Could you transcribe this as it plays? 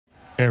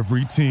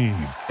Every team,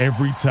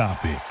 every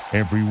topic,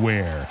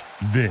 everywhere.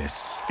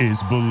 This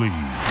is Believe.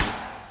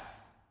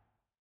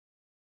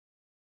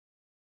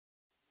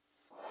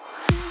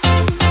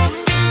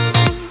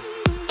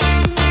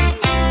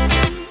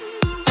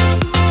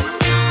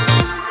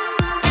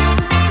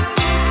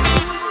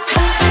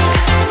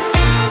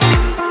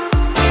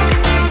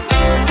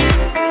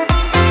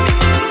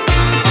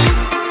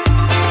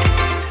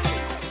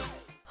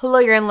 Hello,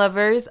 yarn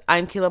lovers.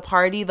 I'm Kayla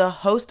Party, the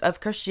host of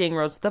Crocheting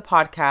Roads, the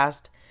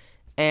podcast,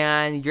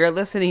 and you're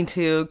listening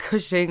to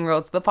Crocheting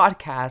Roads, the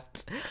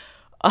podcast.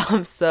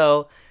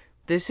 So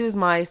this is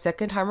my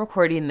second time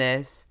recording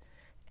this,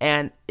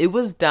 and it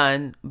was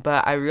done,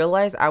 but I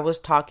realized I was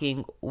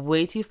talking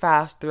way too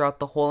fast throughout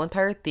the whole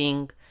entire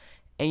thing,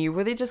 and you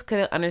really just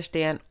couldn't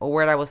understand a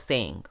word I was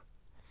saying.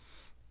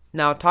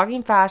 Now,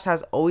 talking fast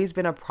has always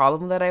been a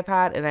problem that I've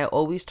had, and I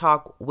always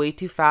talk way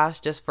too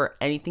fast just for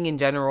anything in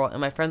general,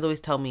 and my friends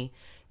always tell me,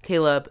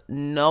 Caleb,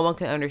 no one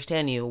can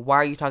understand you. Why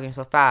are you talking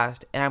so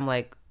fast? And I'm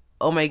like,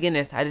 oh my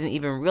goodness, I didn't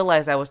even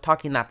realize I was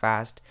talking that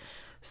fast.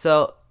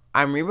 So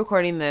I'm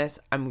re-recording this.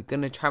 I'm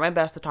going to try my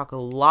best to talk a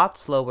lot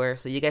slower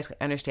so you guys can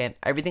understand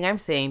everything I'm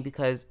saying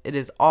because it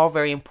is all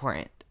very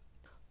important.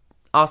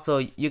 Also,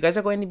 you guys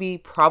are going to be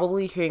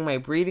probably hearing my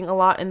breathing a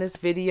lot in this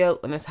video,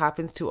 and this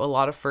happens to a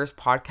lot of first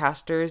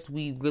podcasters.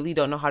 We really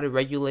don't know how to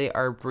regulate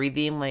our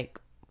breathing,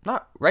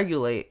 not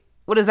regulate.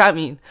 What does that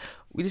mean?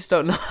 We just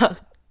don't know.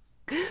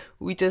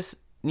 We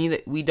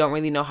don't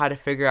really know how to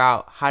figure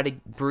out how to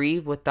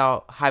breathe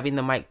without having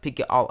the mic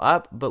pick it all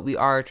up, but we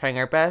are trying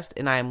our best,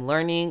 and I am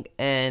learning,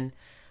 and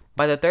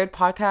by the third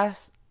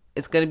podcast,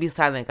 it's going to be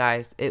silent,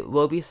 guys. It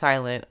will be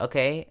silent,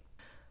 okay?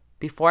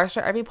 Before I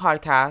start every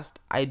podcast,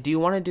 I do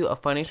want to do a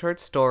funny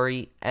short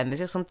story, and this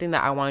is something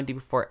that I want to do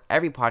before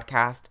every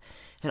podcast.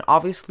 And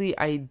obviously,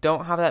 I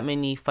don't have that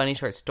many funny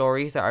short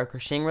stories that are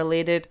crocheting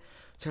related.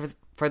 So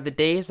for the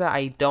days that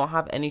I don't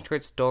have any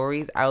short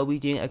stories, I will be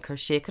doing a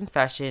crochet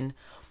confession.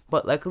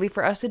 But luckily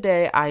for us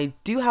today, I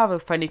do have a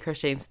funny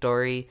crocheting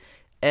story,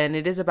 and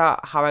it is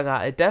about how I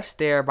got a death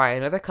stare by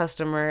another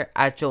customer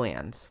at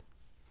Joann's.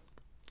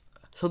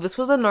 So this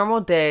was a normal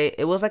day.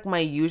 It was like my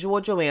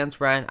usual Joann's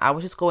run. I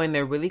was just going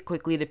there really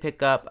quickly to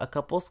pick up a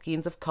couple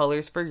skeins of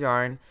colors for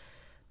yarn.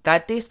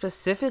 That day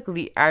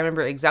specifically, I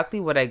remember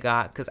exactly what I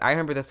got because I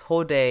remember this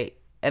whole day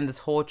and this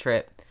whole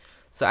trip.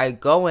 So I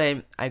go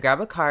in, I grab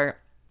a cart,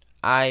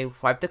 I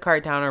wipe the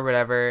cart down or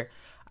whatever,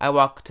 I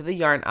walk to the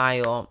yarn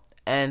aisle,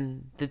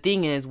 and the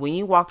thing is, when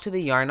you walk to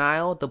the yarn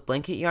aisle, the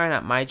blanket yarn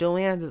at my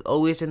Joann's is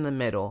always in the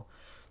middle.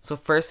 So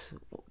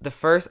the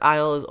first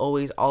aisle is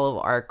always all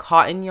of our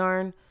cotton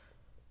yarn.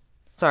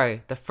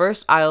 The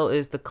first aisle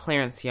is the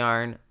clearance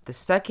yarn. The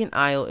second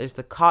aisle is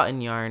the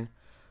cotton yarn.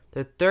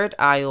 The third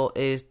aisle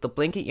is the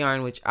blanket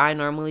yarn, which I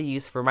normally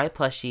use for my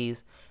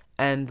plushies.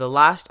 And the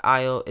last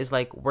aisle is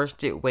like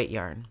worsted weight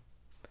yarn.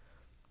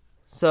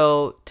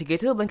 So to get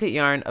to the blanket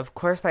yarn, of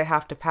course I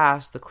have to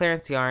pass the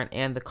clearance yarn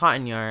and the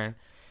cotton yarn.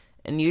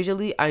 And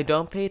usually I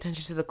don't pay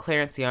attention to the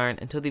clearance yarn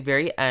until the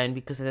very end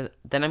because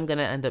then I'm going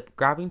to end up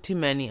grabbing too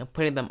many and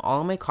putting them all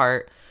in my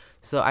cart.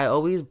 So I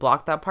always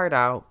block that part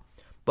out.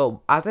 But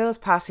as I was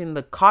passing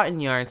the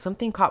cotton yarn,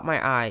 something caught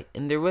my eye,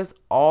 and there was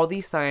all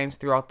these signs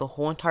throughout the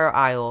whole entire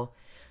aisle,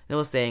 and it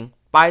was saying,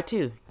 buy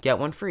two, get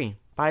one free.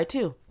 Buy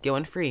two, get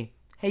one free.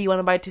 Hey, you want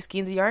to buy 2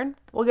 skeins of yarn?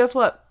 Well, guess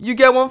what? You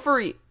get one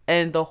free.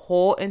 And the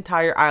whole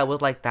entire aisle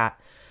was like that.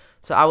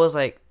 So I was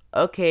like,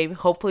 okay,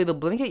 hopefully the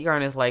blanket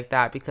yarn is like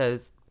that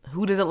because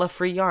who doesn't love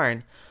free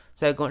yarn?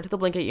 So I go into the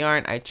blanket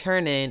yarn, I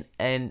churn in,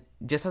 and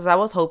just as I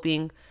was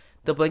hoping,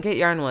 the blanket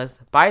yarn was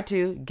buy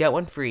 2, get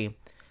 1 free.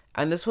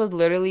 And this was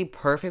literally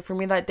perfect for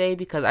me that day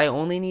because I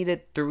only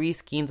needed 3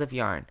 skeins of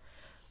yarn.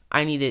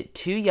 I needed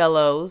 2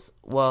 yellows,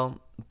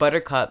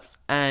 buttercups,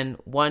 and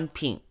 1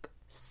 pink.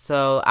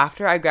 So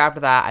after I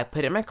grabbed that, I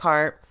put it in my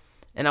cart,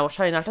 and I was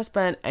trying not to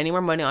spend any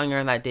more money on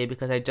yarn that day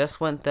because I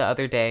just went the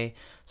other day.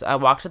 So I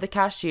walked to the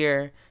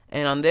cashier,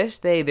 and on this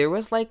day, there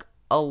was like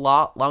a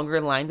lot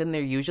longer line than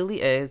there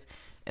usually is.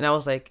 And I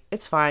was like,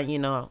 it's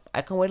fine,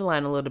 I can wait in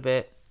line a little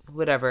bit,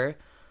 whatever.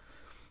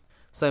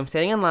 So I'm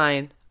sitting in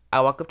line. I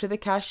walk up to the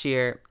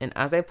cashier, and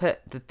as I put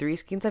the 3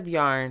 skeins of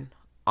yarn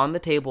on the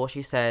table,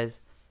 she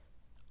says,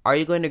 are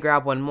you going to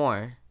grab one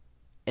more?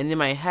 And in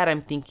my head,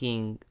 I'm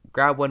thinking,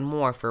 grab one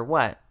more for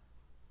what?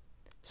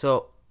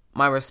 So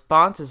my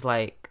response is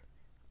like,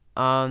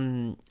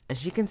 and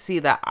she can see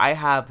that I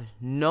have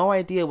no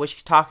idea what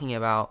she's talking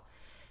about.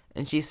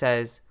 And she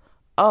says,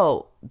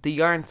 oh, the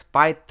yarn's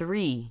buy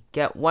 3,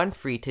 get 1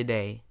 free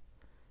today.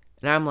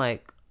 And I'm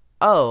like,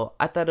 oh,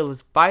 I thought it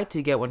was buy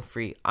 2, get 1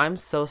 free. I'm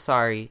so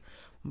sorry.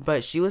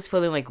 But she was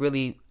feeling like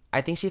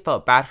I think she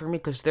felt bad for me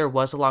because there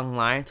was a long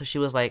line. So she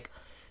was like,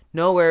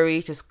 no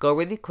worries, just go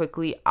really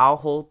quickly. I'll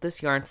hold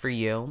this yarn for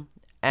you.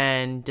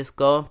 And just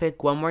go and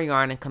pick one more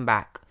yarn and come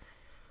back.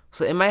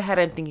 So in my head,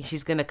 I'm thinking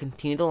she's going to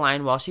continue the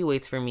line while she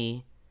waits for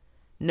me.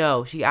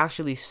 No, she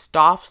actually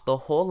stops the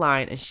whole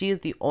line. And she is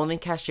the only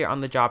cashier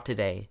on the job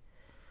today.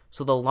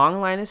 So the long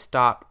line is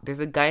stopped. There's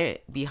a guy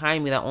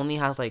behind me that only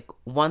has like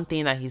one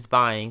thing that he's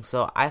buying.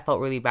 So I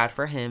felt really bad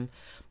for him.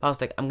 But I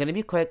was like, I'm going to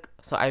be quick.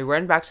 So I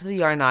run back to the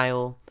yarn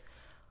aisle.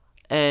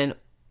 And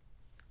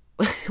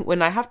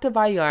when I have to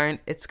buy yarn,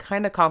 it's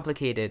kind of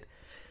complicated.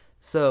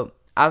 So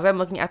as I'm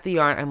looking at the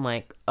yarn, I'm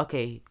like,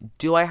 okay,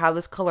 do I have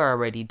this color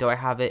already? Do I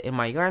have it in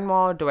my yarn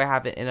wall? Do I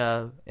have it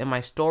in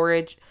my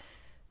storage?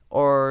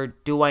 Or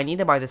do I need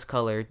to buy this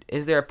color?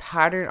 Is there a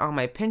pattern on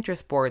my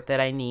Pinterest board that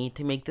I need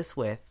to make this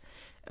with?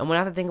 And when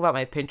I have to think about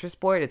my Pinterest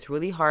board, it's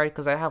really hard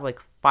because I have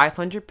like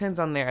 500 pins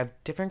on there of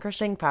different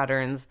crocheting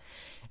patterns.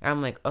 And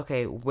I'm like,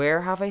 okay,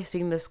 where have I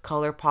seen this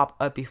color pop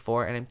up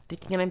before? And I'm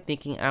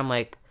thinking, and I'm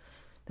like,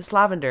 this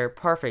lavender,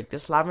 perfect.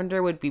 This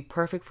lavender would be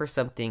perfect for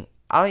something.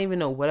 I don't even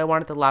know what I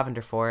wanted the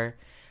lavender for.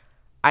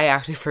 I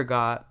actually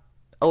forgot.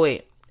 Oh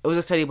wait, it was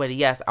a study buddy.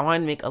 Yes, I wanted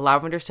to make a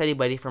lavender study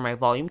buddy for my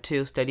volume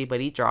 2 study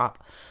buddy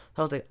drop.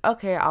 So I was like,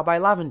 okay, I'll buy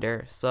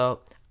lavender.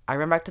 So I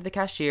ran back to the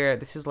cashier.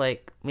 This is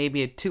like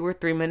maybe a 2 or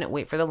 3 minute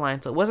wait for the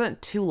line. So it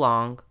wasn't too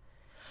long.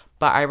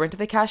 But I ran to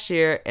the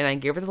cashier and I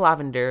gave her the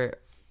lavender.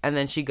 And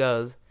then she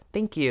goes,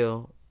 thank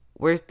you.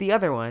 Where's the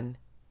other one?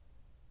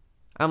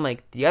 I'm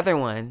like, the other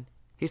one?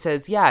 He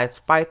says, yeah, it's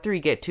buy 3,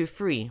 get 2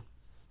 free.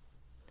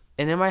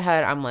 And in my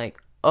head, I'm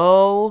like,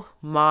 oh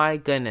my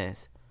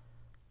goodness.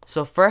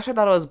 So first I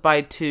thought it was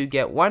buy 2,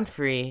 get 1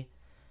 free.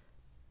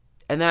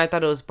 And then I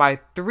thought it was buy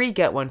 3,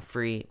 get 1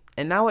 free.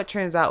 And now it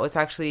turns out it's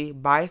actually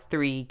buy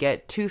 3,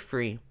 get 2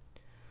 free.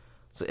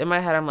 So in my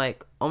head, I'm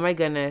like, oh my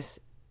goodness.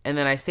 And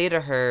then I say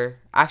to her,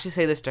 I actually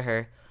say this to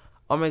her,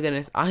 oh my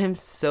goodness, I am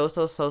so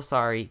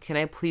sorry. Can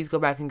I please go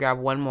back and grab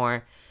one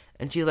more?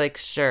 And she's like,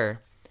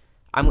 sure.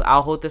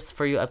 I'll hold this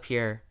for you up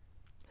here.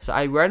 So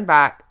I run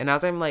back, and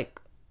as I'm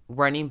like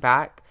running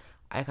back,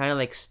 I kind of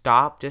like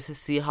stop just to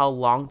see how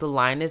long the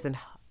line is, and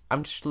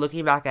I'm just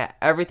looking back at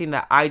everything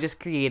that I just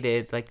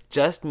created, like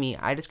just me.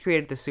 I just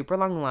created this super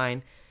long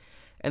line,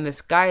 and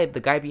this guy, the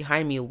guy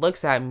behind me,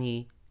 looks at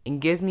me and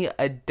gives me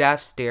a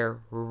death stare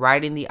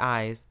right in the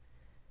eyes.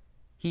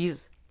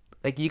 He's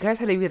like, you guys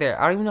had to be there.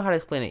 I don't even know how to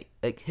explain it.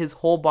 Like, his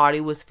whole body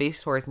was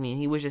faced towards me,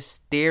 and he was just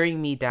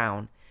staring me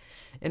down.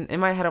 And in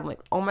my head, I'm like,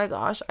 oh my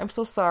gosh, I'm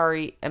so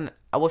sorry. And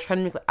I was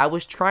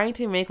trying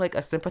to make like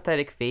a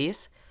sympathetic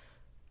face.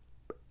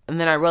 And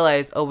then I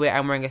realized, oh wait,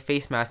 I'm wearing a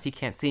face mask. He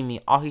can't see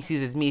me. All he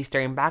sees is me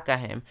staring back at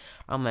him.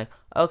 I'm like,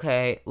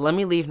 okay, let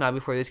me leave now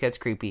before this gets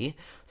creepy.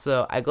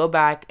 So I go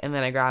back and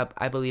then I grab,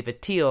 I believe, a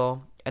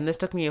teal. And this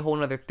took me a whole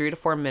another 3 to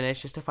 4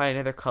 minutes just to find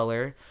another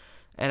color.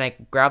 And I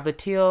grab the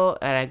teal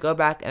and I go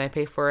back and I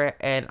pay for it.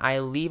 And I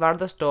leave out of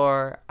the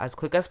store as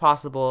quick as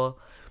possible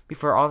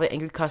before all the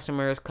angry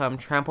customers come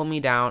trample me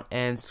down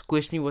and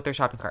squish me with their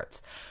shopping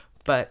carts.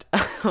 But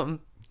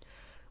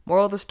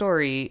moral of the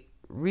story,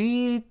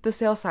 read the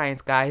sale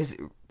signs, guys.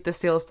 Read the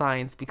sale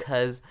signs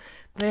because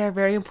they are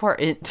very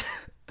important.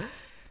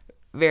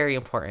 Very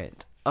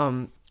important.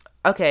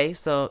 Okay,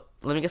 so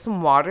let me get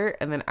some water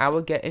and then I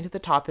will get into the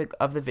topic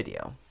of the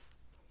video.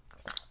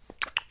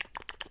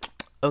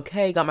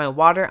 Okay, got my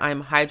water.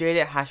 I'm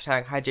hydrated.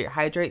 Hashtag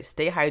hydrate.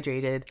 Stay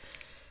hydrated.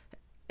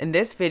 In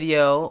this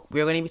video,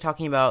 we're going to be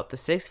talking about the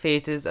 6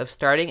 phases of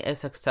starting a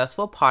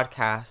successful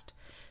podcast.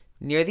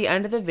 Near the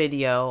end of the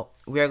video,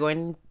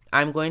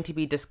 I'm going to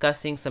be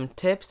discussing some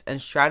tips and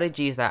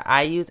strategies that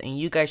I use and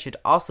you guys should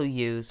also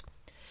use.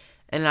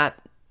 And at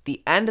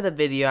the end of the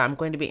video, I'm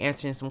going to be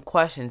answering some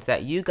questions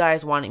that you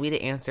guys wanted me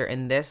to answer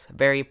in this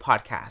very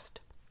podcast.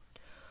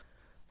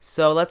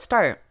 So let's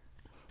start.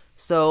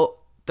 So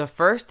the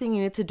first thing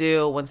you need to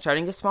do when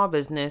starting a small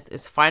business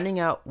is finding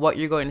out what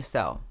you're going to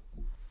sell.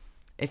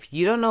 If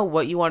you don't know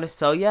what you want to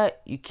sell yet,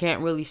 you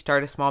can't really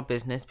start a small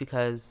business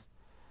because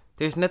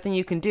there's nothing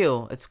you can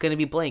do. It's going to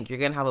be blank. You're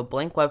going to have a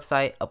blank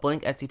website, a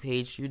blank Etsy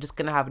page. You're just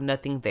going to have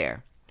nothing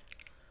there.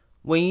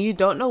 When you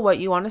don't know what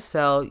you want to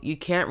sell, you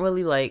can't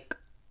really like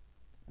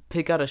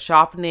pick out a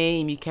shop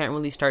name. You can't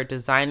really start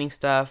designing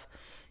stuff.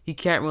 You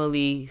can't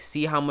really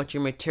see how much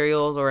your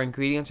materials or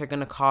ingredients are going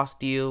to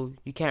cost you.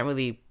 You can't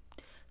really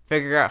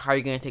figure out how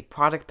you're going to take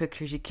product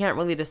pictures. You can't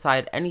really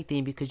decide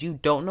anything because you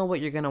don't know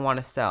what you're going to want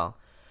to sell.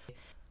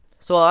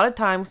 So a lot of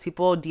times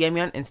people DM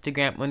me on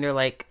Instagram when they're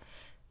like,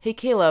 hey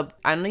Caleb,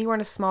 I know you run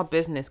a small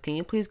business. Can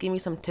you please give me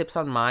some tips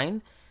on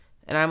mine?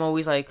 And I'm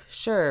always like,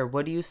 sure,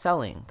 what are you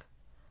selling?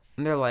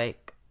 And they're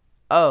like,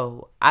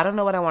 oh, I don't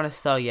know what I want to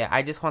sell yet.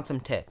 I just want some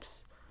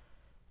tips.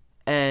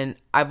 And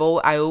I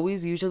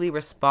always usually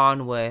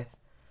respond with,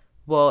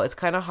 well, it's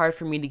kind of hard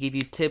for me to give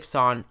you tips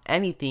on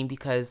anything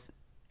because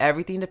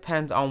everything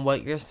depends on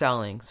what you're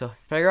selling. So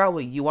figure out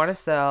what you want to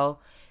sell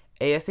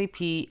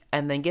ASAP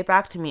and then get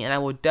back to me and I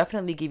will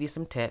definitely give you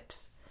some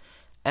tips.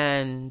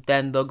 And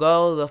then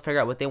they'll figure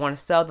out what they want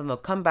to sell, then they'll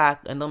come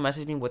back and they'll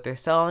message me what they're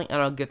selling and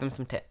I'll give them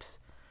some tips.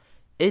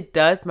 It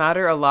does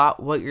matter a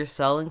lot what you're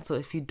selling, so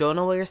if you don't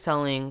know what you're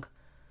selling,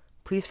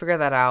 please figure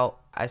that out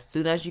as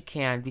soon as you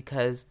can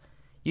because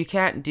you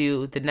can't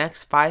do the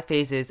next 5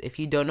 phases if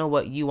you don't know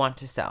what you want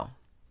to sell.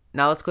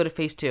 Now let's go to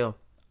phase 2.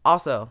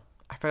 Also,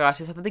 I forgot to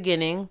say this at the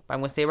beginning, but I'm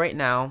going to say right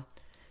now,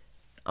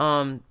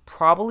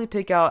 probably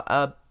take out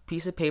a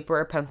piece of paper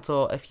or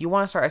pencil if you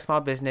want to start a small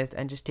business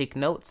and just take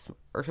notes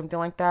or something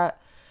like that,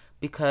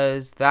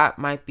 because that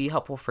might be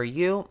helpful for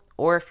you.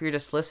 Or if you're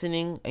just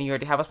listening and you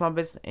already have a small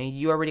business and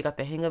you already got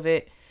the hang of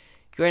it,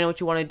 you already know what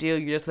you want to do,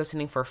 you're just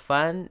listening for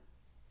fun,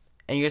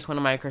 and you're just one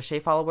of my crochet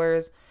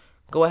followers,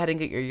 go ahead and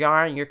get your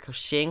yarn, your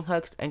crocheting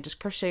hooks, and just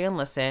crochet and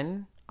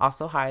listen.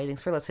 Also, hi,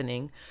 thanks for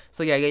listening.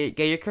 So yeah,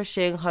 get your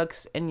crocheting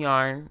hooks and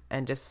yarn,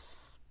 and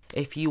just,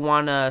 if you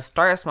want to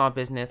start a small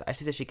business, I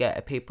suggest you get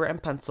a paper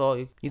and pencil.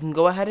 You can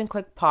go ahead and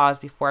click pause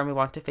before I move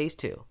on to phase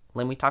 2.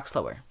 Let me talk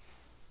slower.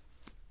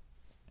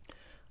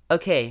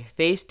 Okay,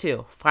 phase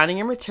 2, finding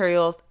your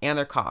materials and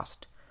their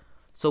cost.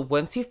 So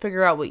once you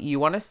figure out what you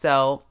want to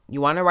sell,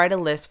 you want to write a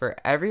list for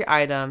every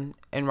item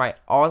and write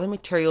all the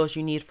materials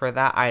you need for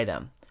that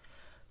item.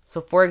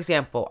 So for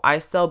example, I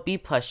sell bee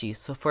plushies.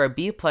 So for a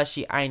bee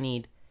plushie, I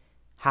need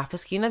half a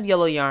skein of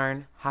yellow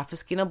yarn, half a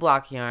skein of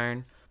black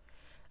yarn.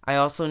 I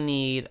also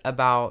need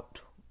about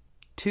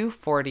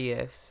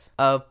 2/40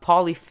 of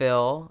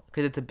polyfill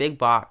because it's a big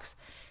box.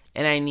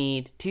 And I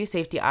need 2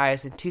 safety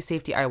eyes and 2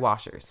 safety eye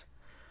washers.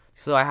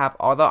 So I have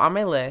all that on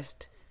my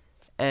list.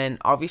 And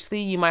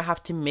obviously you might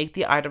have to make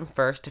the item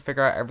first to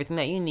figure out everything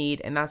that you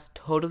need, and that's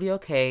totally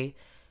okay.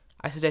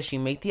 I suggest you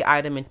make the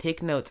item and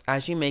take notes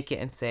as you make it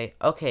and say,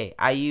 okay,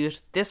 I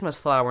used this much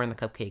flour in the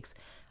cupcakes.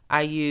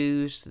 I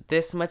used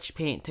this much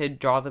paint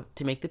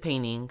to make the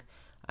painting.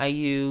 I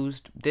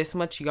used this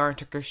much yarn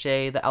to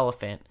crochet the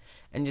elephant.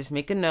 And just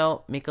make a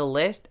note, make a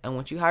list, and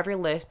once you have your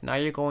list, now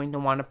you're going to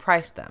want to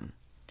price them.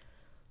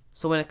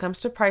 So when it comes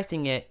to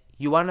pricing it,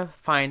 you want to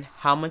find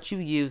how much you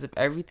use of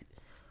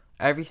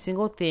every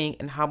single thing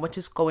and how much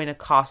it's going to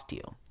cost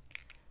you.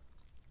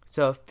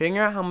 So figuring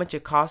out how much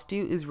it costs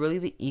you is really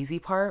the easy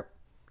part.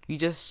 You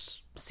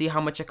just see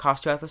how much it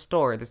costs you at the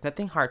store. There's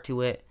nothing hard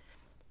to it.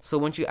 So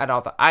once you add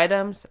all the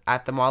items,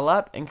 add them all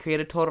up and create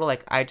a total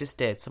like I just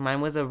did. So mine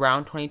was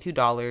around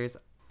 $22.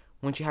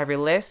 Once you have your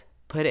list,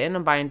 put it in a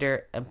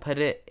binder and put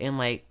it in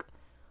like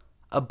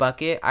a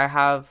bucket.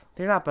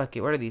 They're not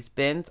bucket, what are these?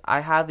 Bins.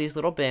 I have these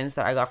little bins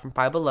that I got from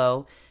Five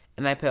Below.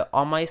 And I put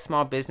all my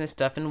small business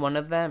stuff in one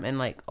of them and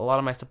like a lot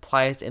of my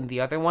supplies in the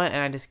other one.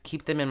 And I just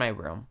keep them in my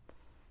room.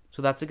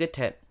 So that's a good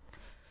tip.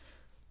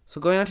 So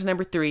going on to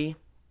number 3,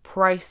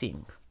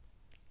 pricing.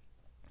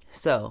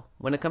 So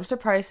when it comes to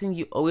pricing,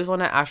 you always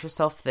want to ask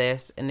yourself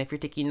this. And if you're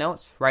taking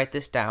notes, write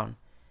this down.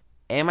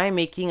 Am I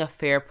making a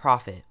fair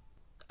profit?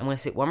 I'm going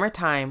to say it one more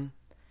time.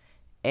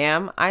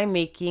 Am I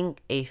making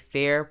a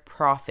fair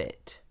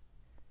profit?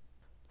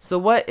 So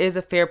what is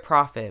a fair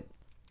profit?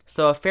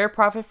 So a fair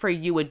profit for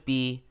you would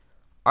be,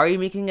 are you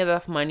making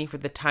enough money for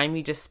the time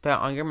you just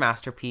spent on your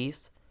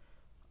masterpiece?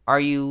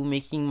 Are you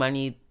making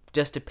money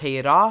just to pay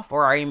it off?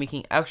 Or are you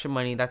making extra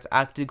money that's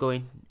actually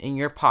going in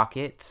your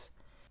pockets?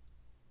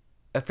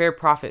 A fair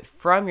profit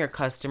from your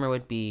customer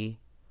would be,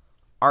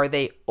 are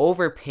they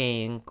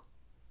overpaying?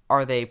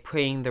 Are they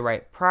paying the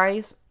right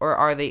price? Or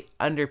are they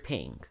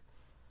underpaying?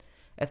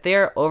 If they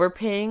are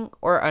overpaying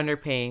or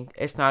underpaying,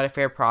 it's not a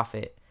fair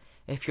profit.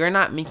 If you're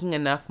not making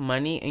enough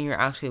money and you're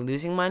actually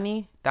losing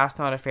money, that's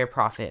not a fair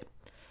profit.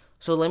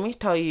 So let me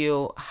tell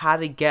you how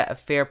to get a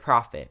fair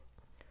profit.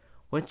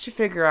 Once you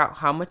figure out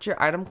how much your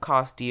item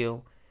cost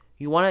you,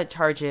 you want to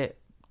charge it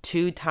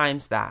 2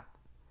 times that.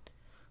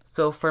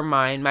 So for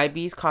mine, my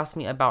bees cost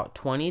me about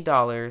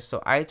 $20,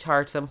 so I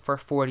charge them for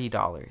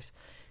 $40.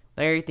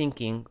 Now you're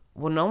thinking,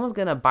 well, no one's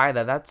going to buy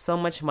that. That's so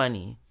much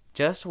money.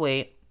 Just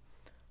wait.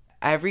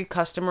 Every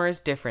customer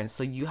is different,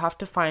 so you have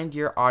to find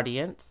your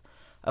audience.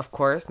 Of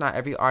course, not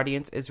every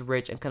audience is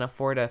rich and can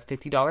afford a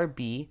 $50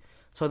 bee,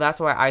 so that's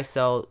why I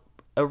sell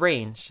a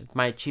range.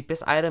 My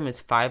cheapest item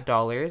is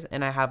 $5,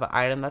 and I have an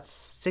item that's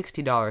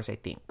 $60, I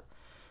think.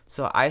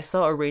 So I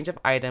sell a range of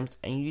items,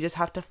 and you just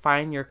have to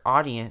find your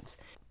audience.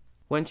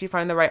 Once you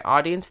find the right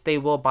audience, they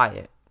will buy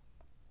it.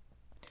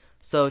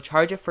 So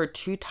charge it for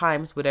 2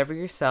 times whatever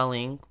you're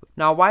selling.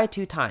 Now, why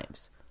 2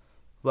 times?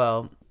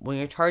 Well, when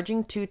you're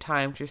charging 2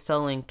 times, you're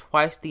selling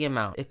twice the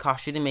amount it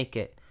costs you to make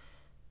it.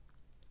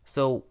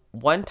 So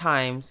 1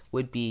 times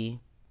would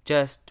be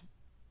just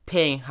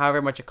paying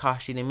however much it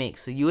costs you to make.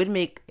 So you would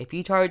make, if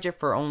you charge it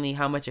for only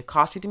how much it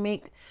costs you to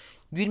make,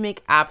 you'd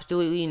make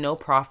absolutely no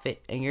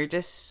profit, and you're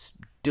just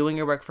doing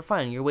your work for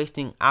fun. You're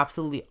wasting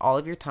absolutely all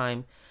of your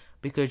time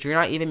because you're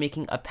not even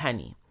making a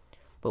penny.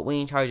 But when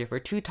you charge it for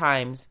 2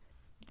 times,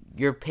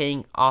 you're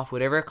paying off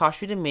whatever it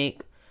costs you to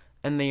make,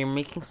 and then you're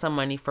making some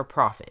money for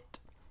profit.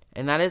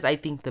 And that is, I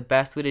think, the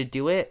best way to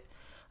do it.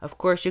 Of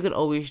course, you can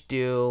always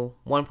do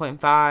 1.5,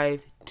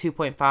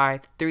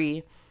 2.5,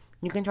 3.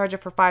 You can charge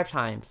it for 5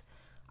 times.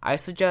 I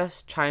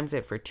suggest times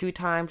it for 2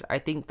 times. I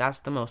think that's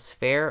the most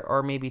fair,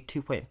 or maybe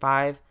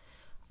 2.5.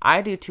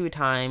 I do 2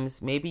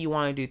 times. Maybe you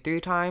want to do 3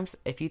 times.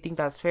 If you think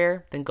that's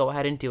fair, then go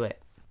ahead and do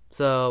it.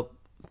 So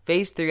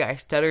phase 3, I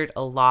stuttered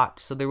a lot,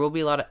 so there will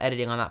be a lot of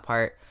editing on that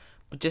part.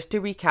 But just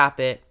to recap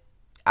it,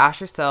 ask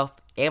yourself,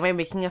 am I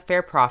making a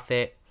fair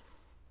profit?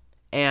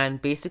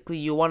 And basically,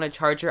 you want to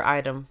charge your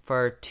item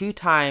for 2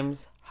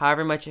 times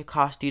however much it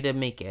cost you to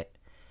make it.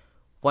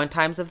 1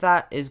 times of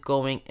that is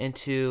going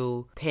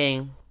into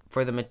paying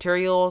for the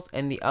materials,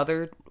 and the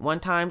other one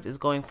times is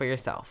going for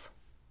yourself.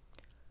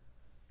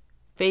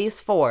 Phase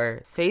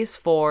 4. Phase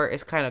 4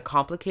 is kind of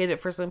complicated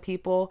for some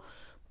people,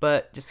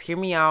 but just hear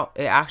me out.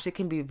 It actually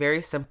can be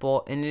very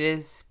simple, and it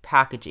is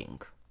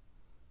packaging.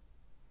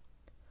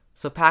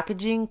 So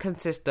packaging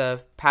consists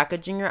of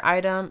packaging your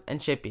item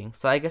and shipping.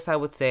 So I guess I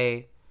would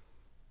say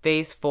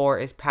phase 4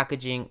 is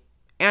packaging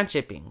and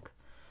shipping.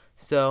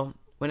 So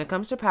when it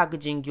comes to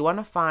packaging, you want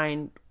to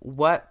find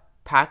what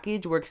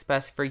package works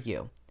best for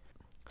you.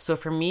 So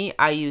for me,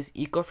 I use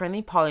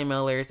eco-friendly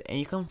polymailers, and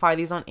you can find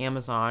these on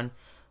Amazon.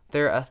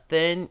 They're a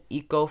thin,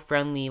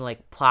 eco-friendly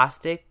like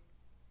plastic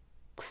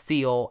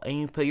seal, and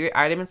you put your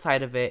item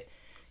inside of it.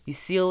 You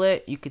seal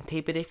it, you can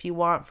tape it if you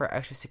want for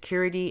extra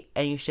security,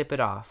 and you ship it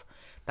off.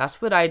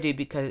 That's what I do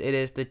because it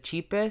is the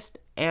cheapest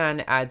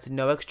and adds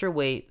no extra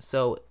weight,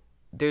 so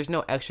there's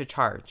no extra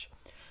charge.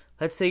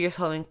 Let's say you're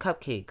selling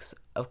cupcakes.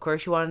 Of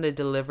course, you wanted to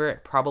deliver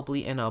it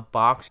probably in a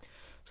box.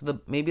 So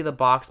maybe the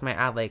box might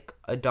add like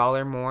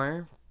 $1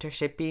 more to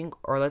shipping.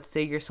 Or let's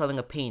say you're selling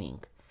a painting.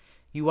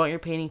 You want your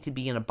painting to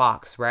be in a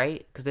box,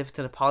 right? Because if it's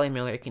in a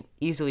polymailer, it can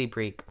easily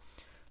break.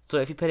 So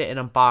if you put it in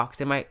a box,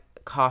 it might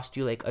cost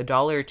you like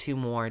 $1 or $2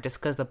 more just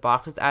because the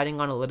box is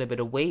adding on a little bit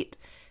of weight,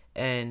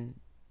 and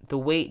the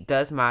weight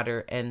does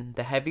matter, and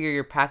the heavier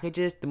your package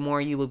is, the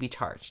more you will be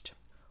charged.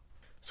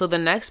 So the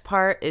next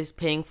part is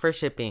paying for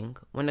shipping.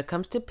 When it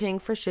comes to paying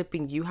for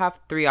shipping, you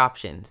have 3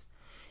 options.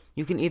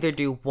 You can either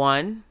do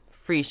 1,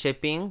 free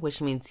shipping,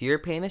 which means you're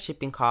paying the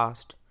shipping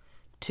cost.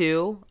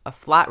 2, a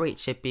flat rate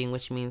shipping,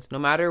 which means no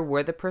matter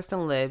where the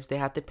person lives, they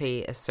have to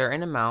pay a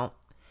certain amount.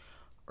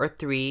 Or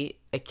 3,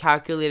 a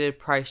calculated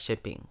price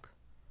shipping.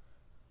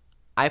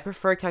 I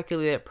prefer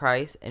calculated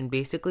price, and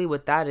basically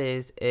what that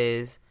is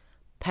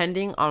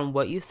depending on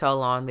what you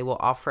sell on, they will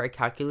offer a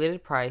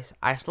calculated price.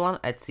 I sell on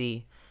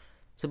Etsy.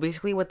 So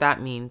basically what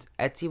that means,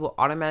 Etsy will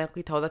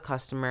automatically tell the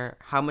customer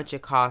how much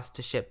it costs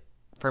to ship,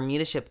 for me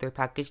to ship their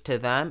package to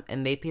them,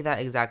 and they pay that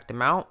exact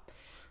amount.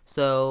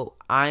 So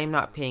I'm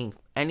not paying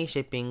any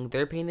shipping,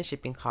 they're paying the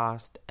shipping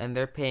cost, and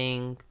they're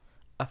paying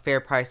a fair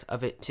price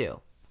of it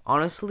too.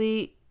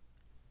 Honestly,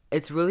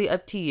 it's really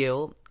up to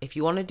you. If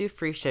you want to do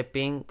free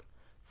shipping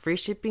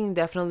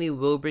definitely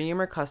will bring you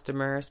more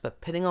customers, but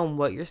depending on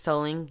what you're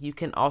selling, you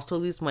can also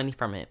lose money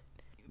from it.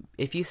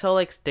 If you sell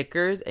like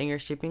stickers and your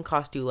shipping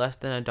costs you less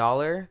than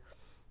 $1,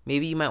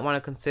 maybe you might want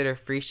to consider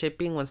free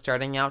shipping when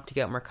starting out to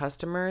get more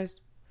customers.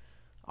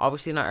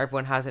 Obviously, not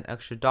everyone has an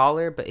extra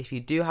 $1, but if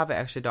you do have an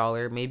extra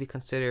 $1, maybe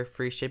consider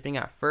free shipping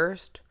at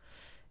first.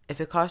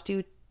 If it costs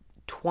you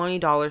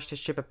 $20 to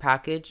ship a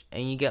package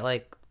and you get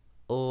like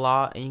a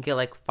lot and you get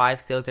like 5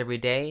 sales every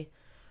day,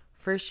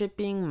 free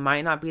shipping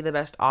might not be the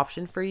best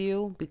option for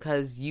you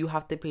because you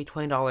have to pay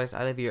 $20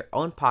 out of your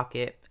own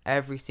pocket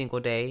every single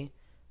day.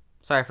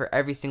 For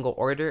every single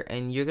order,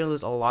 and you're going to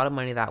lose a lot of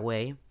money that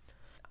way.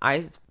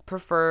 I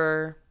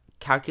prefer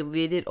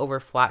calculated over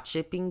flat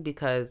shipping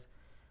because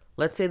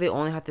let's say they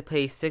only have to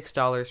pay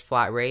 $6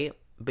 flat rate,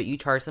 but you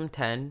charge them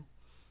 $10.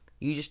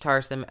 You just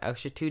charge them an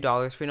extra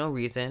 $2 for no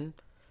reason.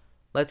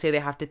 Let's say they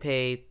have to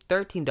pay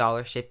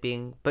 $13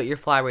 shipping, but your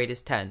flat rate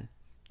is $10.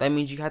 That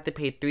means you have to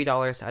pay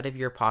 $3 out of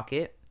your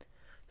pocket.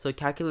 So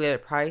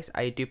calculated price,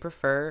 I do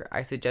prefer.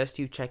 I suggest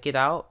you check it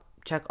out.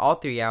 Check all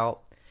 3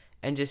 out.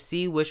 And just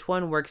see which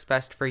one works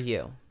best for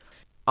you.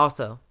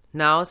 Also,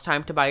 now it's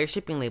time to buy your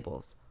shipping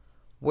labels.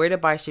 Where to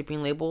buy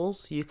shipping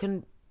labels? You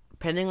can,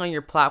 depending on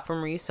your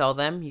platform where you sell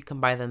them, you can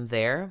buy them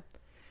there.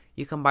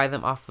 You can buy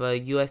them off of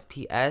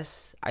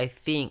USPS, I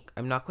think.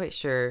 I'm not quite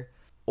sure.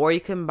 Or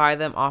you can buy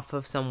them off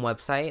of some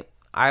website.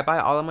 I buy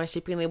all of my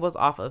shipping labels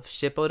off of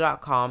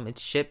Shippo.com.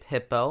 It's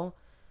ShipHippo.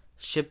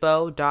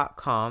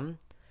 Shippo.com.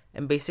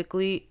 And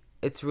basically,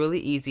 it's really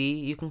easy.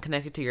 You can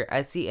connect it to your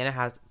Etsy, and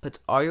it puts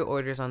all your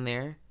orders on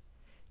there.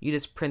 You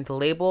just print the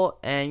label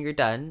and you're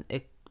done.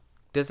 It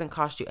doesn't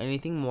cost you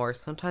anything more.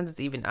 Sometimes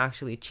it's even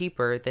actually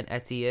cheaper than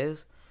Etsy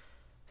is.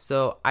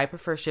 So I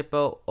prefer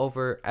Shippo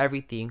over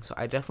everything. So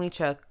I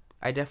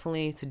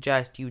definitely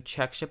suggest you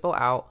check Shippo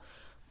out.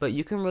 But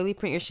you can really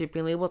print your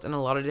shipping labels in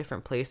a lot of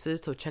different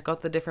places. So check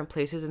out the different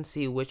places and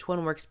see which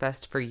one works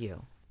best for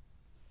you.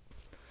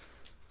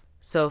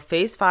 So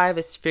phase 5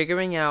 is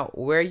figuring out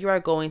where you are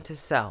going to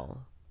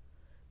sell.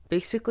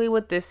 Basically,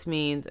 what this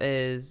means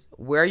is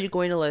where are you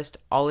going to list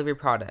all of your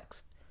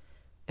products?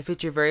 If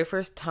it's your very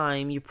first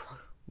time,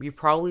 you're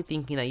probably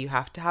thinking that you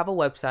have to have a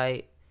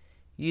website.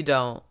 You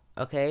don't,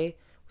 okay?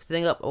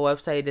 Setting up a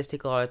website does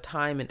take a lot of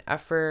time and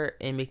effort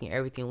in making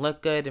everything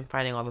look good and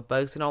finding all the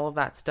bugs and all of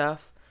that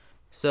stuff.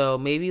 So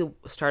maybe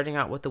starting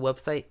out with the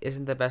website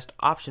isn't the best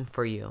option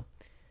for you.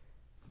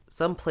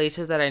 Some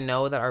places that I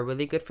know that are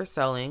really good for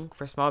selling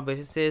for small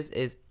businesses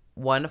is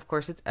one, of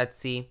course, it's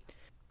Etsy.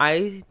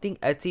 I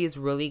think Etsy is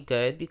really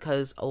good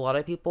because a lot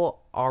of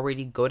people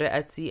already go to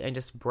Etsy and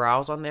just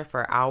browse on there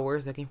for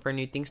hours looking for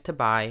new things to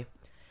buy.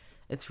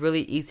 It's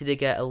really easy to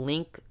get a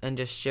link and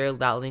just share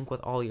that link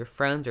with all your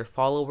friends or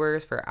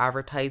followers for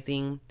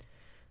advertising.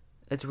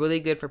 It's really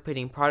good for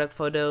putting product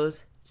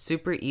photos.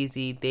 Super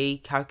easy. They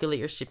calculate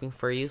your shipping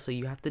for you, so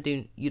you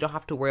don't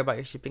have to worry about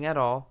your shipping at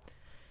all.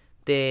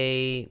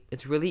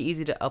 It's really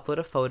easy to upload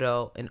a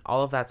photo and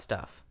all of that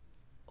stuff.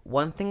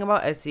 One thing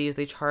about Etsy is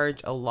they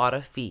charge a lot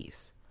of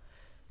fees.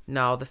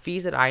 Now, the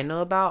fees that I know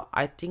about,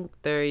 I think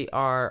they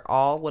are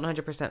all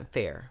 100%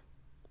 fair.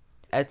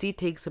 Etsy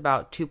takes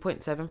about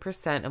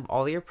 2.7% of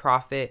all your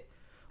profit,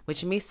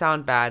 which may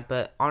sound bad,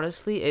 but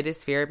honestly, it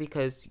is fair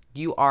because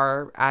you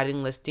are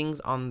adding listings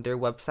on their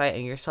website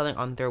and you're selling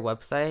on their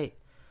website.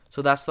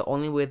 So that's the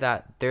only way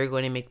that they're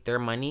going to make their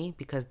money,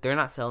 because they're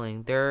not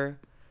selling. They're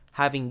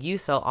having you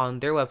sell on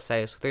their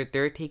website. So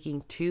they're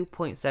taking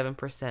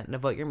 2.7%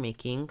 of what you're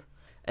making.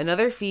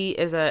 Another fee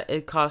is that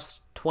it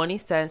costs 20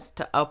 cents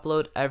to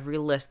upload every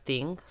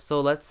listing.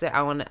 So let's say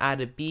I want to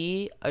add a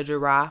bee, a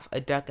giraffe, a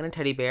duck, and a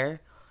teddy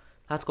bear.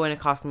 That's going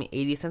to cost me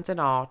 80 cents in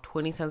all,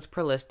 20 cents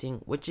per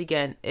listing, which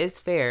again is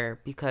fair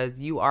because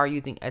you are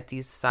using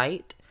Etsy's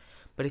site.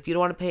 But if you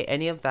don't want to pay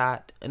any of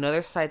that,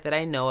 another site that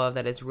I know of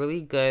that is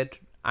really good,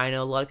 I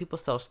know a lot of people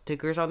sell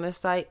stickers on this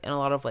site and a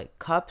lot of like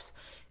cups,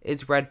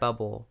 is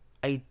Redbubble.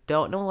 I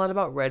don't know a lot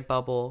about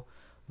Redbubble,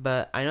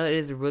 but I know it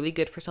is really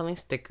good for selling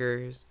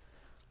stickers.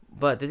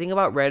 But the thing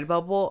about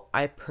Redbubble,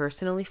 I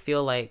personally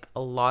feel like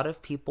a lot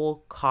of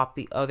people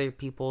copy other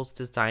people's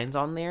designs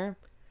on there.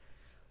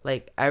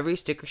 Like every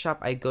sticker shop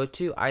I go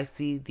to, I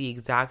see the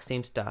exact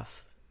same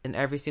stuff in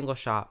every single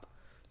shop.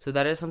 So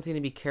that is something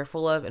to be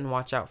careful of and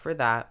watch out for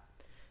that.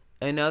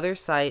 Another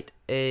site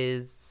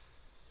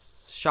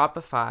is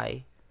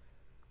Shopify.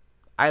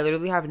 I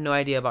literally have no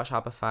idea about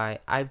Shopify.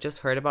 I've just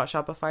heard about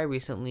Shopify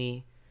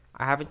recently.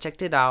 I haven't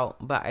checked it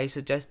out, but I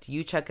suggest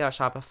you check out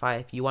Shopify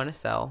if you want to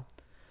sell.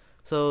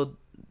 So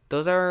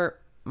those are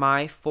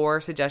my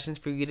 4 suggestions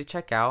for you to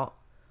check out.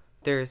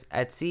 There's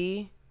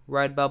Etsy,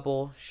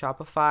 Redbubble,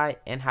 Shopify,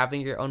 and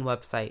having your own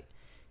website.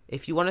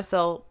 If you want to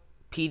sell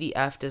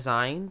PDF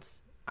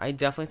designs, I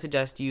definitely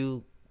suggest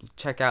you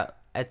check out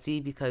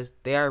Etsy because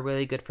they are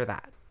really good for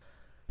that.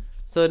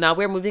 So now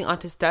we're moving on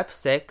to step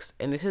 6,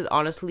 and this is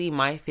honestly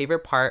my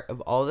favorite part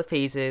of all the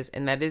phases,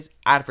 and that is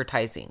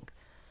advertising.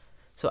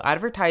 So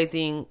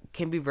advertising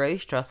can be very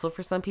stressful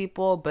for some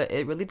people, but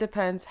it really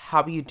depends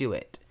how you do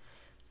it.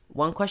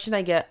 One question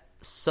I get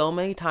so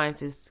many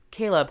times is,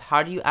 Caleb,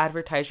 how do you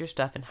advertise your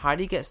stuff and how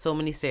do you get so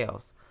many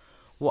sales?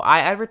 Well, I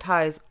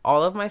advertise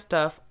all of my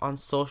stuff on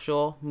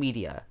social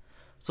media.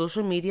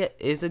 Social media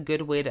is a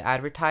good way to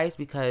advertise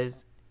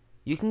because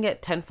you can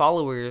get 10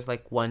 followers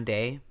like one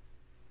day,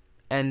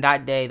 and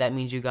that day that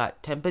means you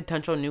got 10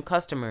 potential new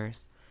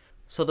customers.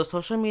 So the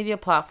social media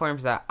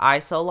platforms that I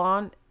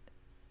the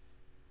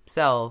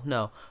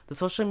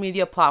social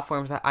media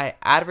platforms that I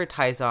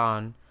advertise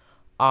on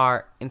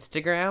are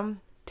Instagram,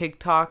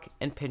 TikTok,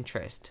 and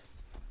Pinterest.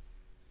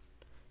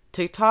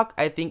 TikTok,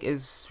 I think,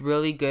 is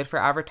really good for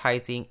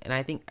advertising, and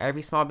I think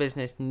every small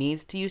business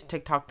needs to use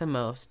TikTok the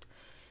most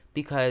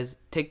because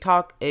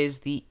TikTok is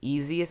the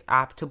easiest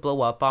app to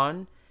blow up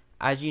on.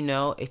 As you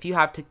know, if you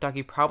have TikTok,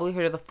 you probably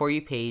heard of the For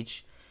You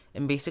page,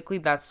 and basically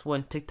that's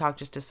when TikTok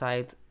just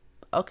decides,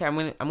 okay, I'm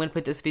gonna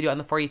put this video on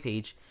the For You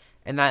page,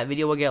 and that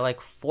video will get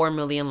like 4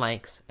 million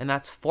likes, and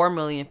that's 4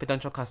 million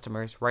potential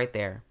customers right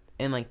there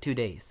in like 2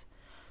 days.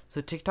 So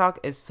TikTok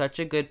is such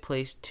a good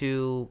place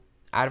to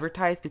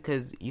advertise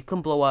because you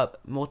can blow up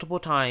multiple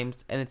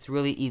times and it's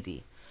really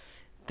easy.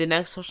 The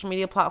next social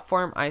media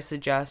platform I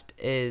suggest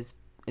is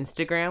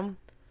Instagram.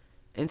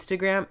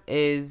 Instagram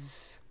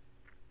is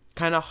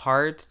kind of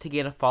hard to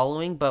gain a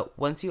following, but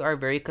once you are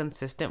very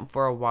consistent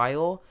for a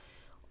while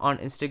on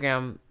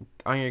Instagram,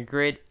 on your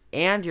grid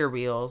and your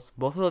reels,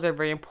 both of those are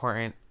very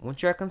important.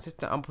 Once you are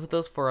consistent on both of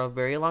those for a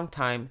very long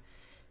time,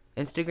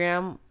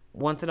 Instagram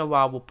once in a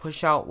while will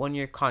push out one of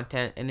your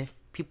content, and if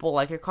people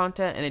like your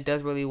content and it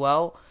does really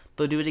well,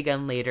 they'll do it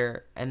again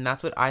later. And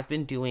that's what I've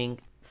been doing.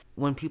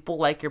 When people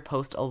like your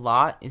post a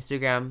lot,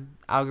 Instagram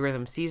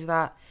algorithm sees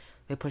that,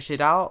 they push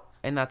it out,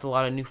 and that's a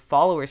lot of new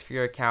followers for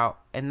your account,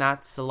 and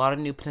that's a lot of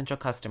new potential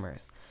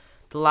customers.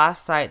 The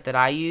last site that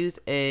I use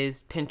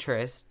is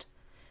Pinterest.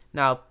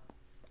 Now,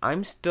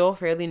 I'm still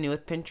fairly new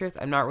with Pinterest.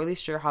 I'm not really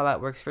sure how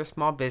that works for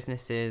small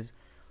businesses,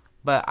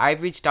 but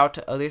I've reached out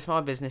to other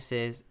small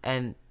businesses,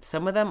 and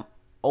some of them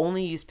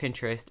only use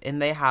Pinterest, and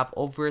they have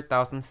over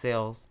 1,000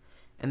 sales,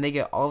 and they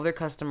get all of their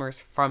customers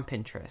from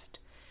Pinterest.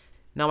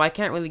 Now, I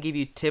can't really give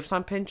you tips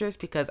on Pinterest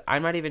because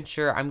I'm not even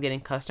sure I'm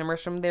getting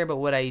customers from there, but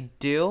what I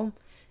do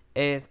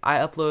is I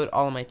upload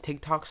all of my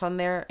TikToks on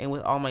there, and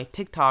with all my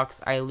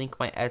TikToks, I link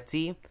my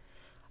Etsy.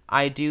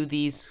 I do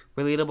these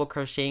relatable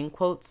crocheting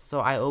quotes, so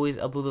I always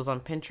upload those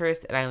on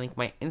Pinterest, and I link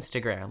my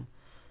Instagram.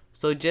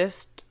 So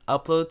just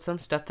upload some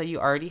stuff that you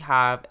already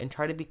have and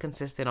try to be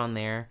consistent on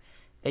there,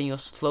 and then you'll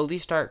slowly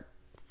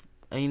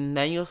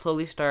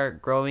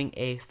start growing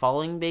a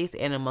following base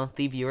and a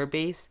monthly viewer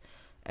base,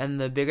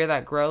 and the bigger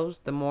that grows,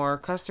 the more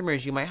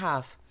customers you might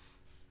have.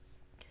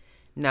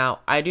 Now,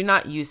 I do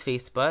not use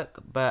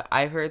Facebook, but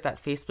I heard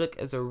that Facebook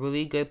is a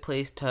really good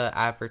place to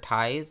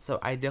advertise, so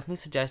I definitely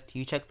suggest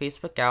you check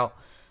Facebook out.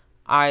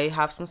 I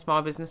have some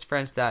small business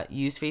friends that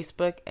use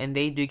Facebook and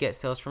they do get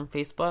sales from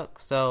Facebook.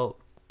 So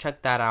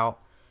check that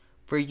out.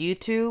 For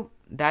YouTube,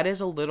 that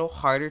is a little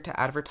harder to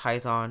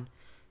advertise on.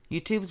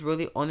 YouTube's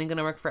really only going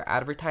to work for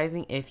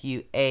advertising if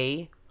you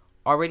A,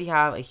 already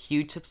have a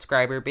huge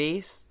subscriber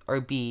base, or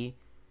B,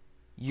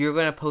 you're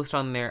going to post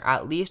on there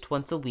at least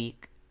once a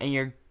week and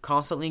you're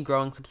constantly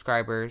growing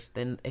subscribers.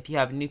 Then if you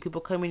have new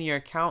people coming to your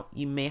account,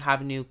 you may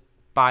have new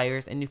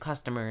buyers and new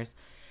customers.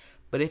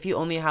 But if you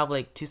only have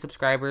like 2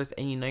 subscribers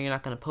and you know you're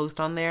not going to post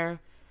on there,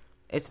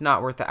 it's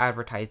not worth the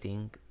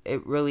advertising.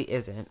 It really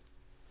isn't.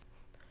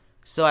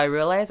 So I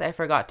realized I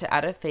forgot to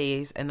add a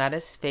phase, and that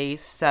is phase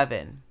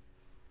 7.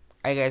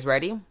 Are you guys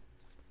ready?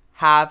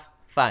 Have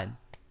fun.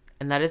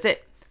 And that is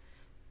it.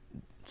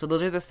 So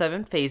those are the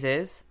 7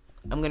 phases.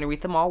 I'm going to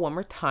read them all one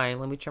more time.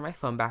 Let me turn my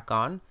phone back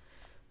on.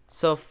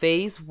 So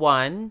phase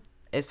 1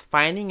 is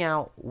finding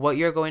out what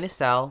you're going to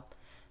sell.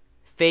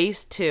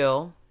 Phase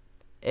 2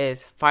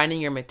 is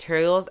finding your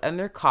materials and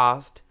their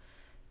cost.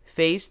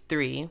 Phase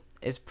 3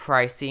 is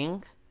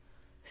pricing.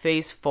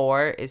 Phase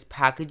 4 is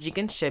packaging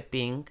and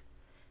shipping.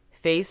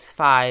 Phase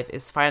 5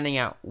 is finding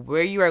out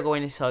where you are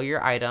going to sell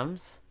your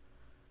items.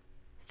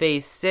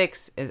 Phase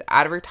 6 is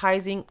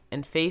advertising,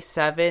 and phase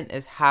 7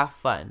 is have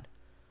fun.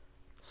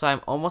 So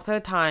I'm almost out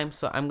of time,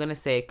 so I'm going to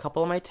say a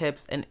couple of my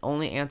tips and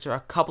only answer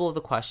a couple of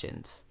the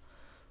questions.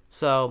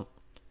 So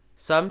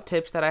some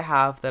tips that I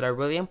have that are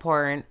really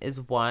important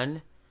is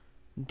 1,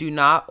 do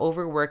not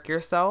overwork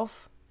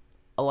yourself.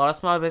 A lot of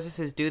small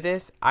businesses do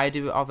this. I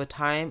do it all the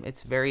time.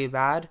 It's very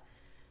bad.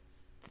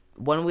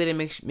 One way to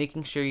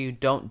making sure you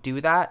don't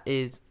do that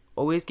is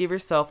always give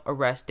yourself a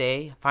rest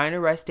day. Find a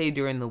rest day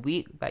during the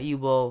week that you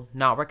will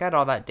not work at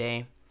all that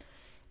day.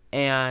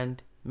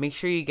 And make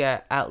sure you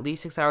get at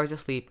least 6 hours of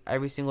sleep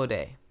every single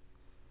day.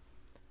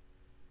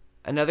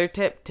 Another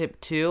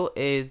tip 2,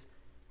 is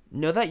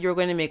know that you're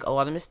going to make a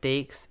lot of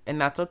mistakes, and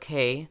that's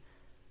okay.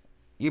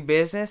 Your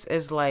business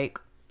is like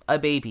a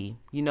baby.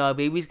 You know, a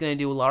baby's going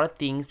to do a lot of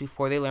things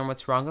before they learn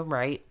what's wrong and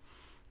right.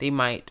 They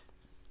might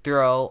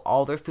throw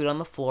all their food on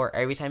the floor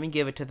every time you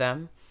give it to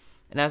them.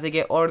 And as they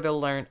get older, they'll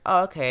learn,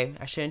 oh, okay,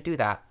 I shouldn't do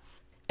that.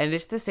 And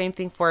it's the same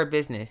thing for a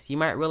business. You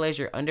might realize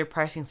you're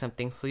underpricing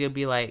something, so you'll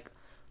be like,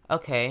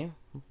 okay,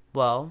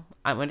 well,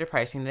 I'm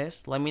underpricing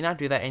this. Let me not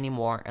do that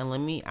anymore, and let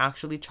me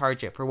actually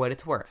charge it for what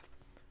it's worth.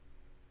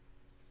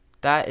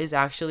 That is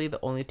actually the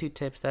only 2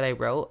 tips that I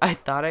wrote. I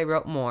thought I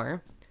wrote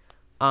more.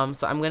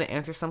 So I'm going to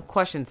answer some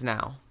questions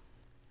now.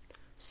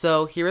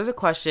 So here is a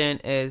question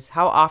is,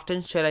 how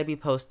often should I be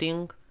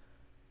posting?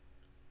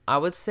 I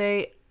would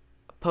say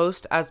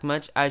post as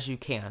much as you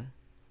can.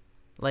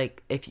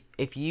 Like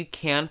if you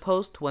can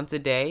post once a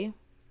day,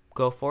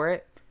 go for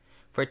it.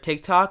 For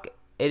TikTok,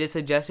 it is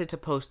suggested to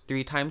post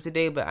 3 times a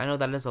day, but I know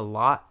that is a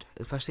lot,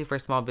 especially for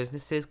small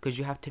businesses because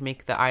you have to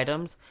make the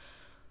items.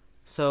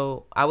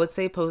 So I would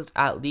say post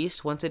at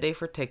least once a day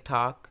for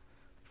TikTok.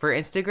 For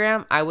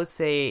Instagram, I would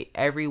say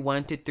every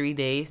 1 to 3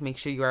 days, make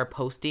sure you are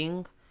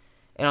posting.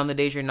 And on the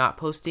days you're not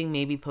posting,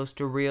 maybe post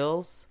to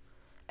Reels.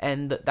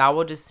 And that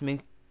will just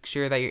make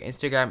sure that your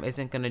Instagram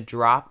isn't going to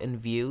drop in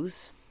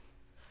views.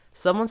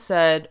 Someone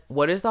said,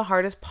 what is the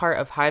hardest part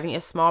of having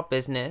a small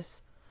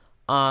business?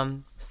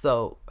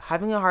 So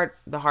having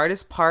the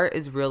hardest part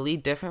is really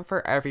different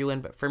for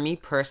everyone. But for me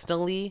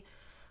personally,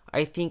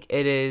 I think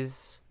it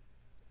is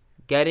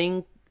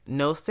getting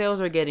no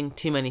sales or getting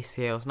too many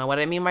sales. Now, what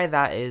I mean by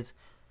that is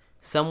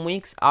some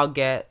weeks I'll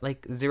get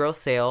like 0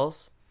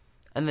 sales,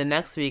 and the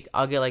next week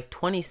I'll get like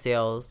 20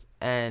 sales.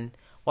 And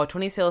while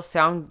 20 sales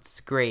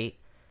sounds great,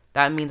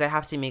 that means I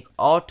have to make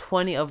all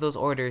 20 of those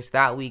orders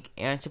that week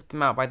and ship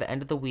them out by the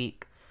end of the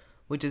week,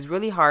 which is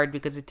really hard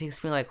because it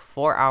takes me like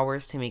 4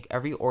 hours to make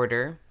every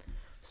order.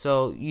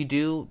 So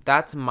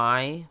that's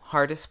my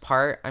hardest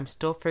part. I'm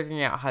still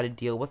figuring out how to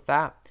deal with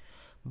that,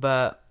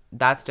 but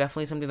that's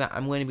definitely something that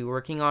I'm going to be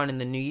working on in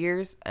the New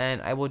Year's,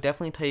 and I will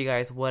definitely tell you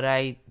guys what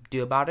I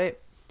do about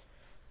it.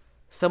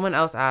 Someone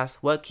else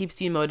asked, what keeps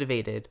you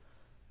motivated?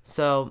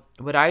 So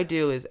what I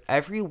do is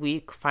every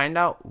week find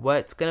out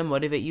what's going to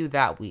motivate you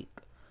that week.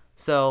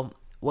 So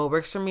what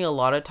works for me a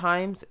lot of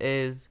times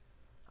is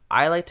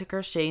I like to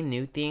crochet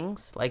new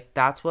things. Like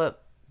that's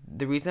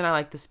the reason I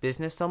like this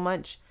business so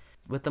much.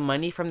 With the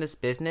money from this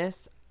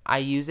business, I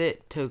use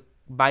it to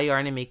buy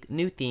yarn and make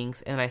new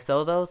things, and I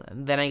sell those,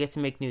 and then I get to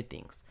make new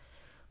things.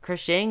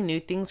 Crocheting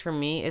new things for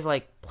me is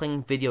like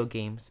playing video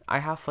games. I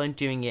have fun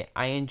doing it.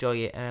 I enjoy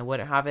it, and I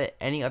wouldn't have it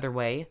any other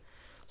way.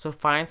 So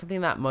find something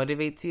that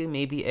motivates you.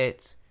 Maybe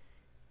it's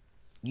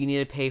you need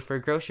to pay for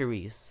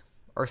groceries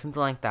or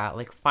something like that.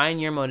 Like find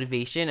your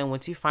motivation, and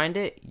once you find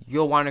it,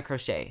 you'll want to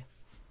crochet.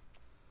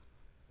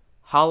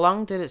 How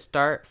long did it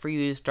start for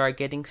you to start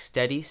getting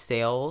steady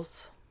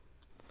sales?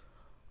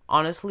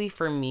 Honestly,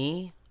 for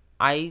me,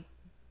 I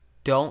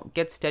don't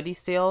get steady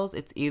sales.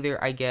 It's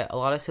either I get a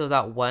lot of sales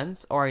at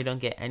once or I don't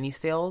get any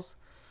sales.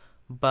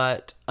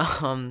 But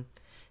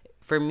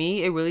for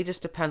me, it really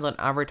just depends on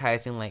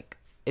advertising. Like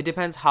it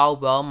depends how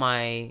well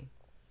my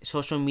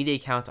social media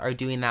accounts are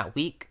doing that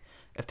week.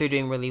 If they're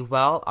doing really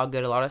well, I'll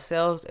get a lot of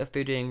sales. If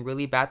they're doing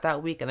really bad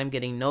that week and I'm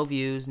getting no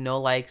views, no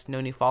likes,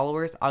 no new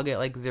followers, I'll get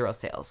like 0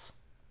 sales.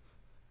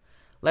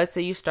 Let's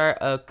say you start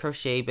a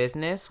crochet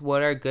business.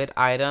 What are good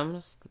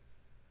items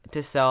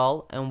to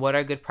sell and what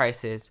are good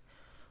prices?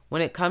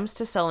 When it comes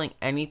to selling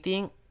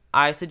anything,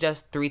 I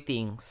suggest 3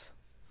 things.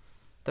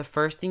 The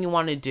first thing you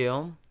want to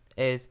do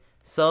is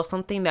sell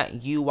something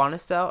that you want to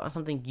sell and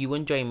something you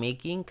enjoy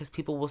making, because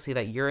people will see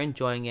that you're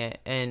enjoying it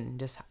and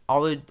just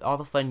all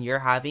the fun you're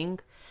having,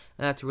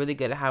 and that's really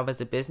good to have as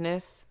a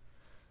business.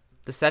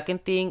 The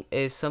second thing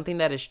is something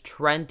that is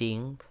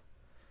trending.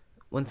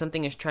 When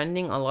something is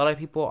trending, a lot of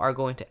people are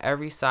going to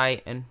every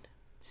site and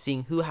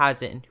seeing who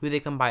has it and who they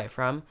can buy it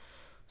from.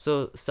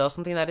 So sell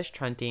something that is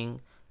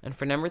trending. And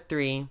for number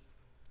 3,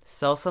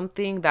 sell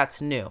something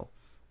that's new.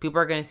 People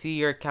are going to see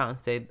your account and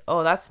say,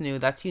 oh, that's new,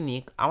 that's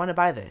unique, I want to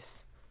buy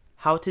this.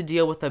 How to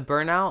deal with a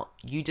burnout?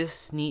 You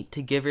just need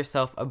to give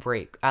yourself a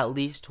break at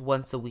least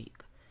once a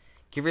week.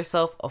 Give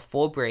yourself a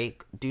full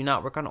break. Do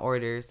not work on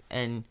orders.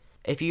 And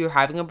if you're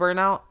having a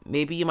burnout,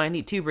 maybe you might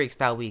need 2 breaks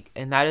that week,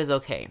 and that is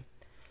okay.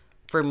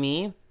 For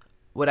me,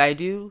 what I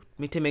do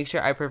to make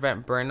sure I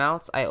prevent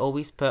burnouts, I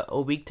always put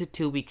a week to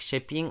 2 week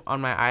shipping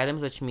on my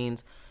items, which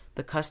means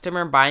the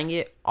customer buying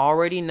it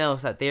already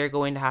knows that they are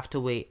going to have to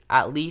wait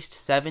at least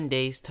 7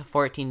 days to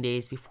 14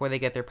 days before they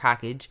get their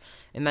package,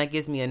 and that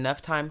gives me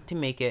enough time to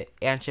make it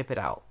and ship it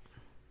out.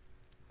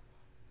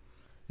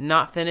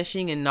 Not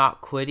finishing and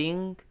not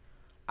quitting,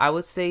 I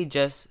would say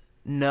just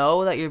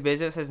know that your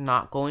business is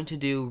not going to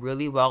do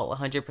really well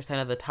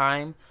 100% of the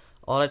time.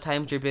 A lot of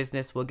times your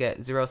business will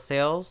get 0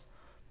 sales.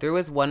 There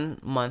was 1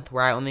 month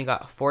where I only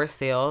got 4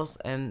 sales,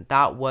 and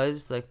that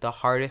was like the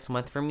hardest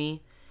month for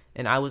me.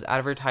 And I was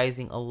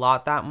advertising a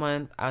lot that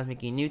month. I was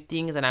making new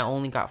things and I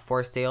only got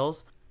 4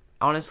 sales.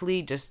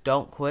 Honestly, just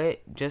don't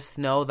quit. Just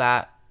know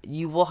that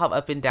you will have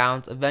up and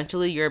downs.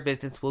 Eventually your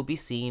business will be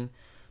seen.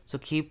 So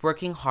keep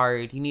working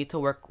hard. You need to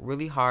work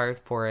really hard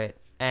for it.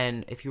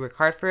 And if you work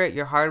hard for it,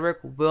 your hard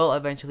work will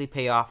eventually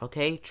pay off,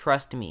 okay?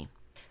 Trust me.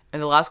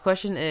 And the last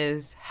question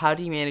is, how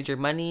do you manage your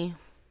money?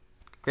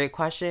 Great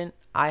question.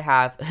 I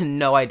have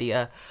no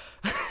idea.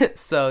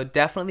 So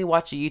definitely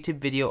watch a YouTube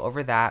video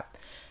over that.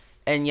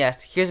 And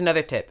yes, here's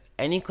another tip.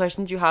 Any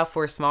questions you have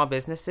for small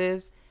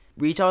businesses,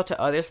 reach out to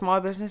other small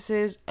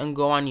businesses and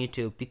go on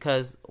YouTube,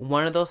 because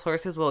one of those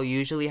sources will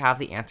usually have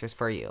the answers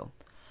for you.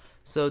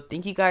 So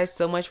thank you guys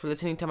so much for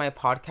listening to my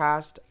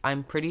podcast.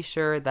 I'm pretty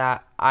sure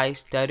that I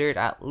stuttered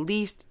at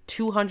least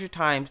 200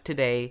 times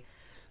today.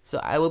 So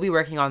I will be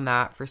working on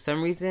that. For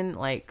some reason,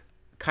 like,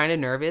 kind of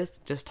nervous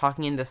just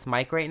talking in this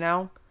mic right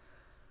now,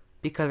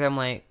 because I'm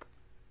like,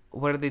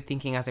 what are they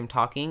thinking as I'm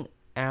talking?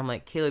 And I'm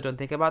like, Kayla, don't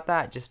think about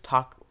that. Just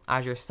talk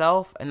as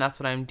yourself. And that's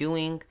what I'm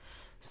doing.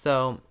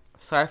 So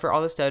sorry for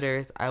all the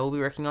stutters. I will be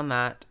working on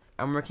that.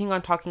 I'm working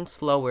on talking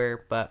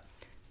slower, but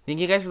thank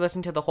you guys for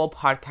listening to the whole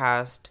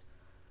podcast.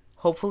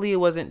 Hopefully it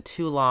wasn't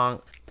too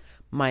long.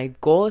 My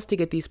goal is to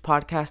get these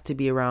podcasts to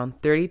be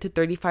around 30 to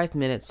 35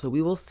 minutes, so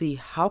we will see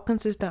how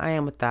consistent I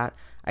am with that.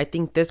 I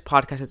think this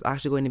podcast is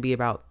actually going to be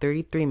about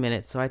 33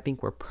 minutes, so I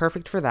think we're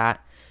perfect for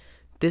that.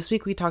 This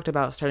week we talked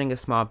about starting a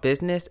small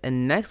business,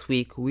 and next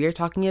week we are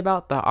talking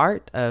about the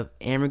art of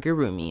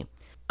amigurumi.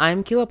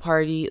 I'm Kayla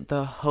Party,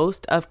 the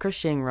host of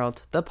Crocheting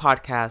World, the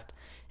podcast,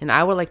 and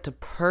I would like to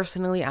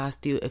personally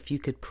ask you if you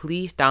could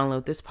please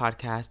download this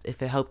podcast if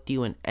it helped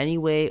you in any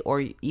way,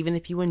 or even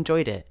if you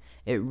enjoyed it.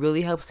 It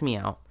really helps me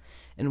out.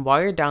 And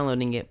while you're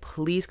downloading it,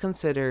 please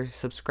consider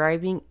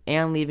subscribing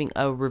and leaving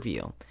a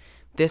review.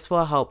 This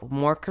will help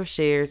more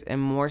crocheters and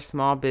more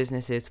small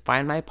businesses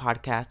find my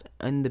podcast,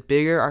 and the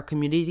bigger our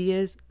community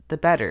is, the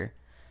better.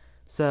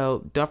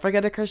 So don't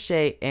forget to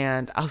crochet,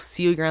 and I'll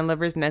see you Yarn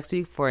Lovers next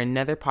week for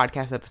another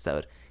podcast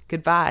episode.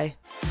 Goodbye.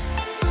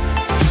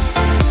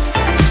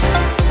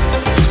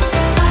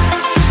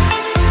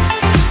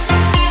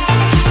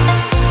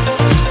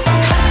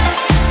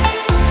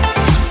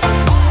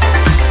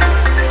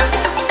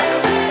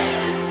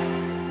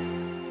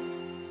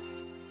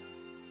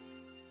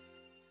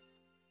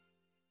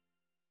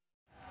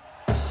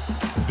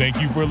 Thank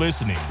you for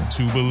listening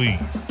to Believe.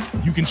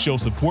 You can show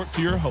support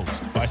to your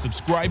host by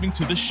subscribing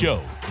to the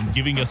show and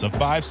giving us a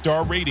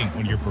 5-star rating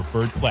on your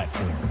preferred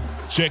platform.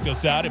 Check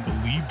us out at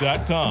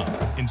Believe.com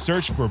and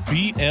search for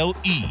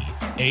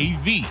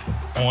BLEAV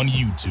on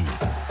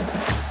YouTube.